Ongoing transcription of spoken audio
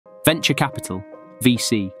Venture capital,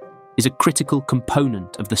 VC, is a critical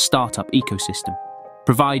component of the startup ecosystem,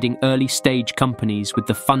 providing early-stage companies with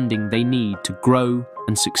the funding they need to grow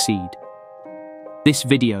and succeed. This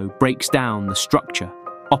video breaks down the structure,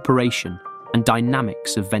 operation, and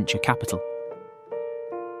dynamics of venture capital.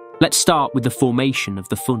 Let's start with the formation of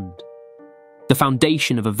the fund. The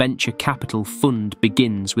foundation of a venture capital fund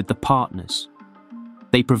begins with the partners.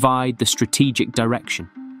 They provide the strategic direction,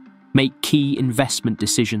 make key investment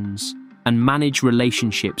decisions, and manage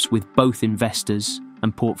relationships with both investors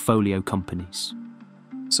and portfolio companies.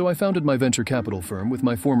 So I founded my venture capital firm with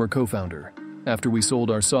my former co-founder after we sold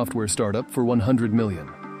our software startup for $100 million.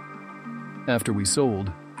 After we sold,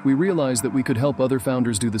 we realized that we could help other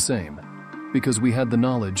founders do the same because we had the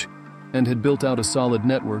knowledge and had built out a solid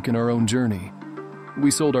network in our own journey. We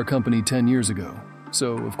sold our company 10 years ago,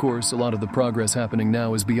 so of course a lot of the progress happening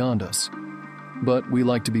now is beyond us. But we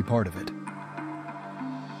like to be part of it.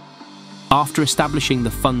 After establishing the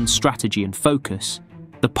fund's strategy and focus,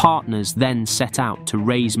 the partners then set out to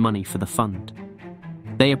raise money for the fund.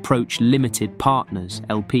 They approach limited partners,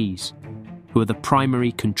 LPs, who are the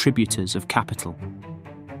primary contributors of capital.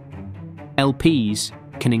 LPs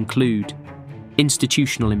can include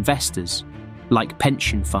institutional investors, like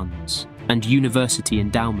pension funds and university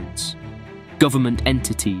endowments, government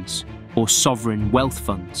entities or sovereign wealth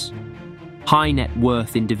funds, high net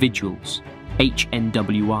worth individuals,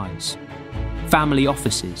 HNWIs, family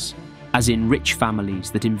offices, as in rich families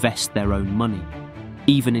that invest their own money,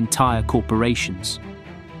 even entire corporations.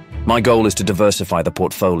 My goal is to diversify the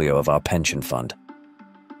portfolio of our pension fund.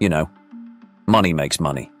 You know, money makes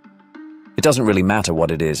money. It doesn't really matter what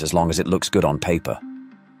it is as long as it looks good on paper.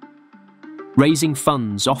 Raising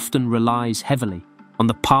funds often relies heavily on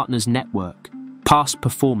the partners' network, past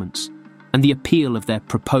performance, and the appeal of their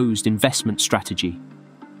proposed investment strategy.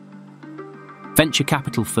 Venture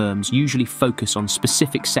capital firms usually focus on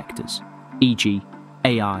specific sectors, e.g.,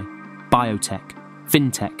 AI, biotech,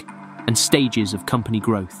 fintech, and stages of company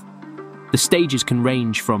growth. The stages can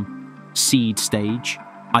range from seed stage,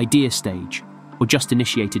 idea stage, or just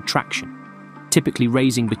initiated traction, typically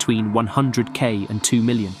raising between 100K and 2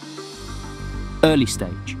 million. Early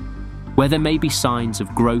stage, where there may be signs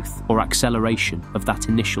of growth or acceleration of that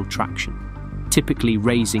initial traction, typically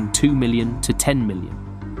raising 2 million to 10 million.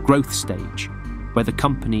 Growth stage, where the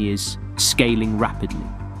company is scaling rapidly,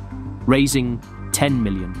 raising 10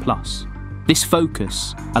 million plus. This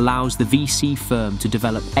focus allows the VC firm to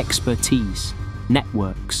develop expertise,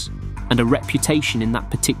 networks, and a reputation in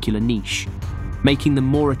that particular niche, making them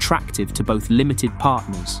more attractive to both limited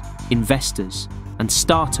partners, investors, and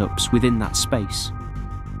startups within that space.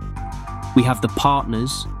 We have the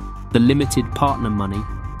partners, the limited partner money,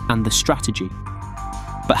 and the strategy.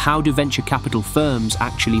 But how do venture capital firms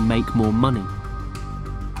actually make more money?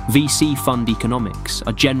 VC fund economics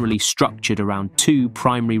are generally structured around two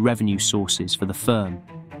primary revenue sources for the firm.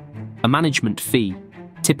 A management fee,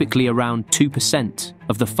 typically around 2%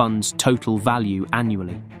 of the fund's total value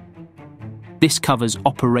annually. This covers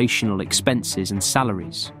operational expenses and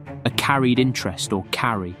salaries, a carried interest or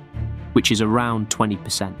carry, which is around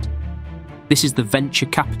 20%. This is the venture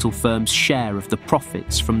capital firm's share of the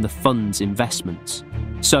profits from the fund's investments.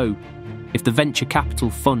 So, if the venture capital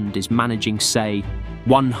fund is managing, say,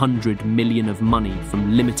 100 million of money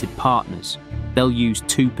from limited partners, they'll use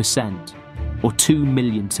 2% or 2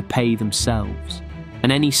 million to pay themselves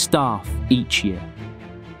and any staff each year.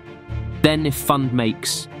 Then if fund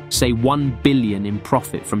makes, say, 1 billion in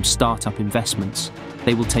profit from startup investments,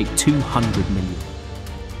 they will take 200 million.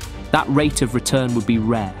 That rate of return would be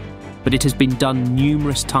rare, but it has been done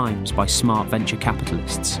numerous times by smart venture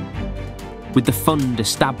capitalists. With the fund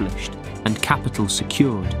established and capital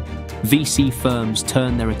secured, VC firms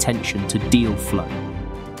turn their attention to deal flow,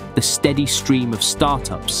 the steady stream of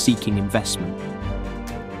startups seeking investment.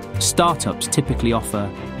 Startups typically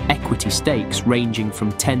offer equity stakes ranging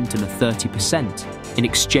from 10 to 30% in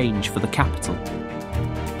exchange for the capital.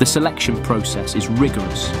 The selection process is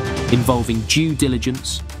rigorous, involving due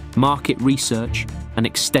diligence, market research, and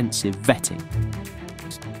extensive vetting.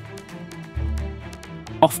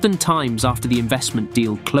 Oftentimes, after the investment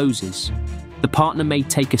deal closes, the partner may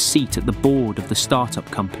take a seat at the board of the startup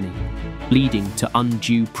company, leading to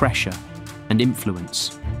undue pressure and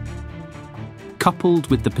influence. Coupled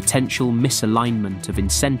with the potential misalignment of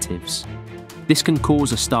incentives, this can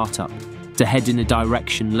cause a startup to head in a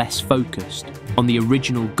direction less focused on the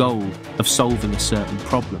original goal of solving a certain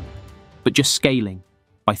problem, but just scaling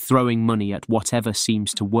by throwing money at whatever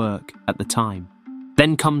seems to work at the time.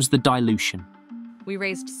 Then comes the dilution. We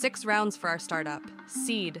raised 6 rounds for our startup: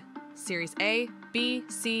 seed, Series A, B,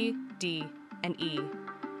 C, D, and E.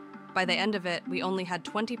 By the end of it, we only had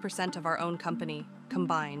 20% of our own company,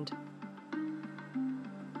 combined.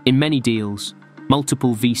 In many deals,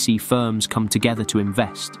 multiple VC firms come together to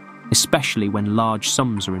invest, especially when large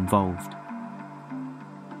sums are involved.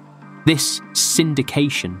 This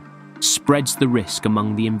syndication spreads the risk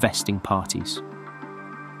among the investing parties.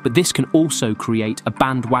 But this can also create a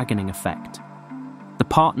bandwagoning effect. The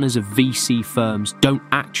partners of VC firms don't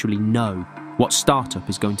actually know what startup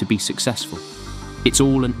is going to be successful. It's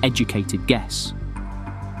all an educated guess.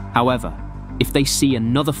 However, if they see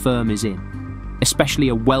another firm is in, especially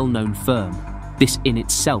a well-known firm, this in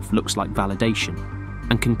itself looks like validation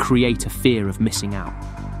and can create a fear of missing out.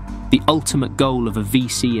 The ultimate goal of a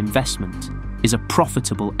VC investment is a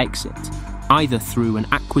profitable exit, either through an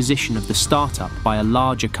acquisition of the startup by a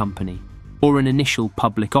larger company or an initial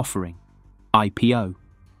public offering, IPO.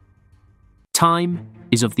 Time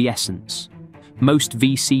is of the essence. Most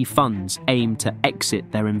VC funds aim to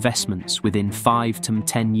exit their investments within 5 to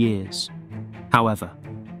 10 years. However,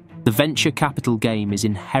 the venture capital game is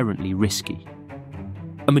inherently risky.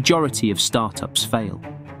 A majority of startups fail,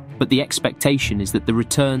 but the expectation is that the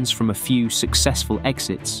returns from a few successful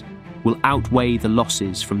exits will outweigh the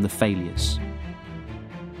losses from the failures.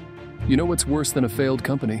 You know what's worse than a failed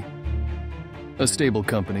company? A stable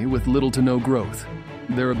company with little to no growth.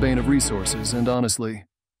 They're a bane of resources, and honestly,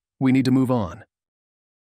 we need to move on.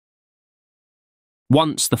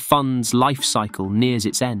 Once the fund's life cycle nears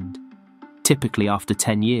its end, typically after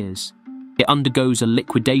 10 years, it undergoes a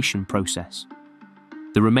liquidation process.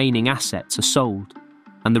 The remaining assets are sold,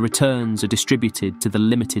 and the returns are distributed to the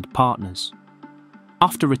limited partners.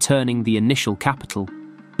 After returning the initial capital,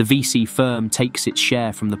 the VC firm takes its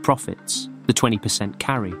share from the profits, the 20%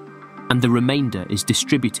 carry, and the remainder is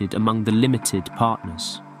distributed among the limited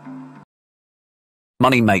partners.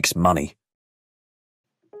 Money makes money.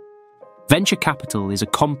 Venture capital is a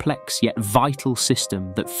complex yet vital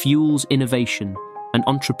system that fuels innovation and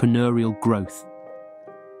entrepreneurial growth.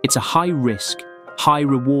 It's a high-risk,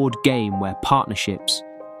 high-reward game where partnerships,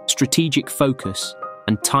 strategic focus,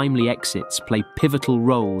 and timely exits play pivotal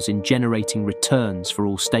roles in generating returns for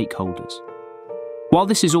all stakeholders. While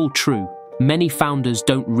this is all true, many founders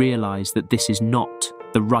don't realize that this is not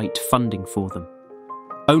the right funding for them.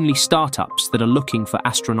 Only startups that are looking for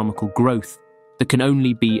astronomical growth that can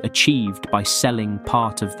only be achieved by selling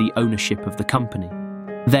part of the ownership of the company,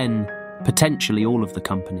 then potentially all of the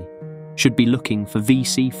company, should be looking for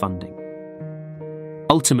VC funding.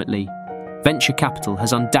 Ultimately, venture capital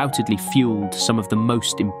has undoubtedly fueled some of the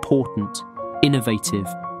most important, innovative,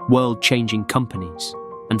 world-changing companies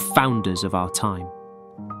and founders of our time,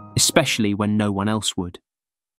 especially when no one else would.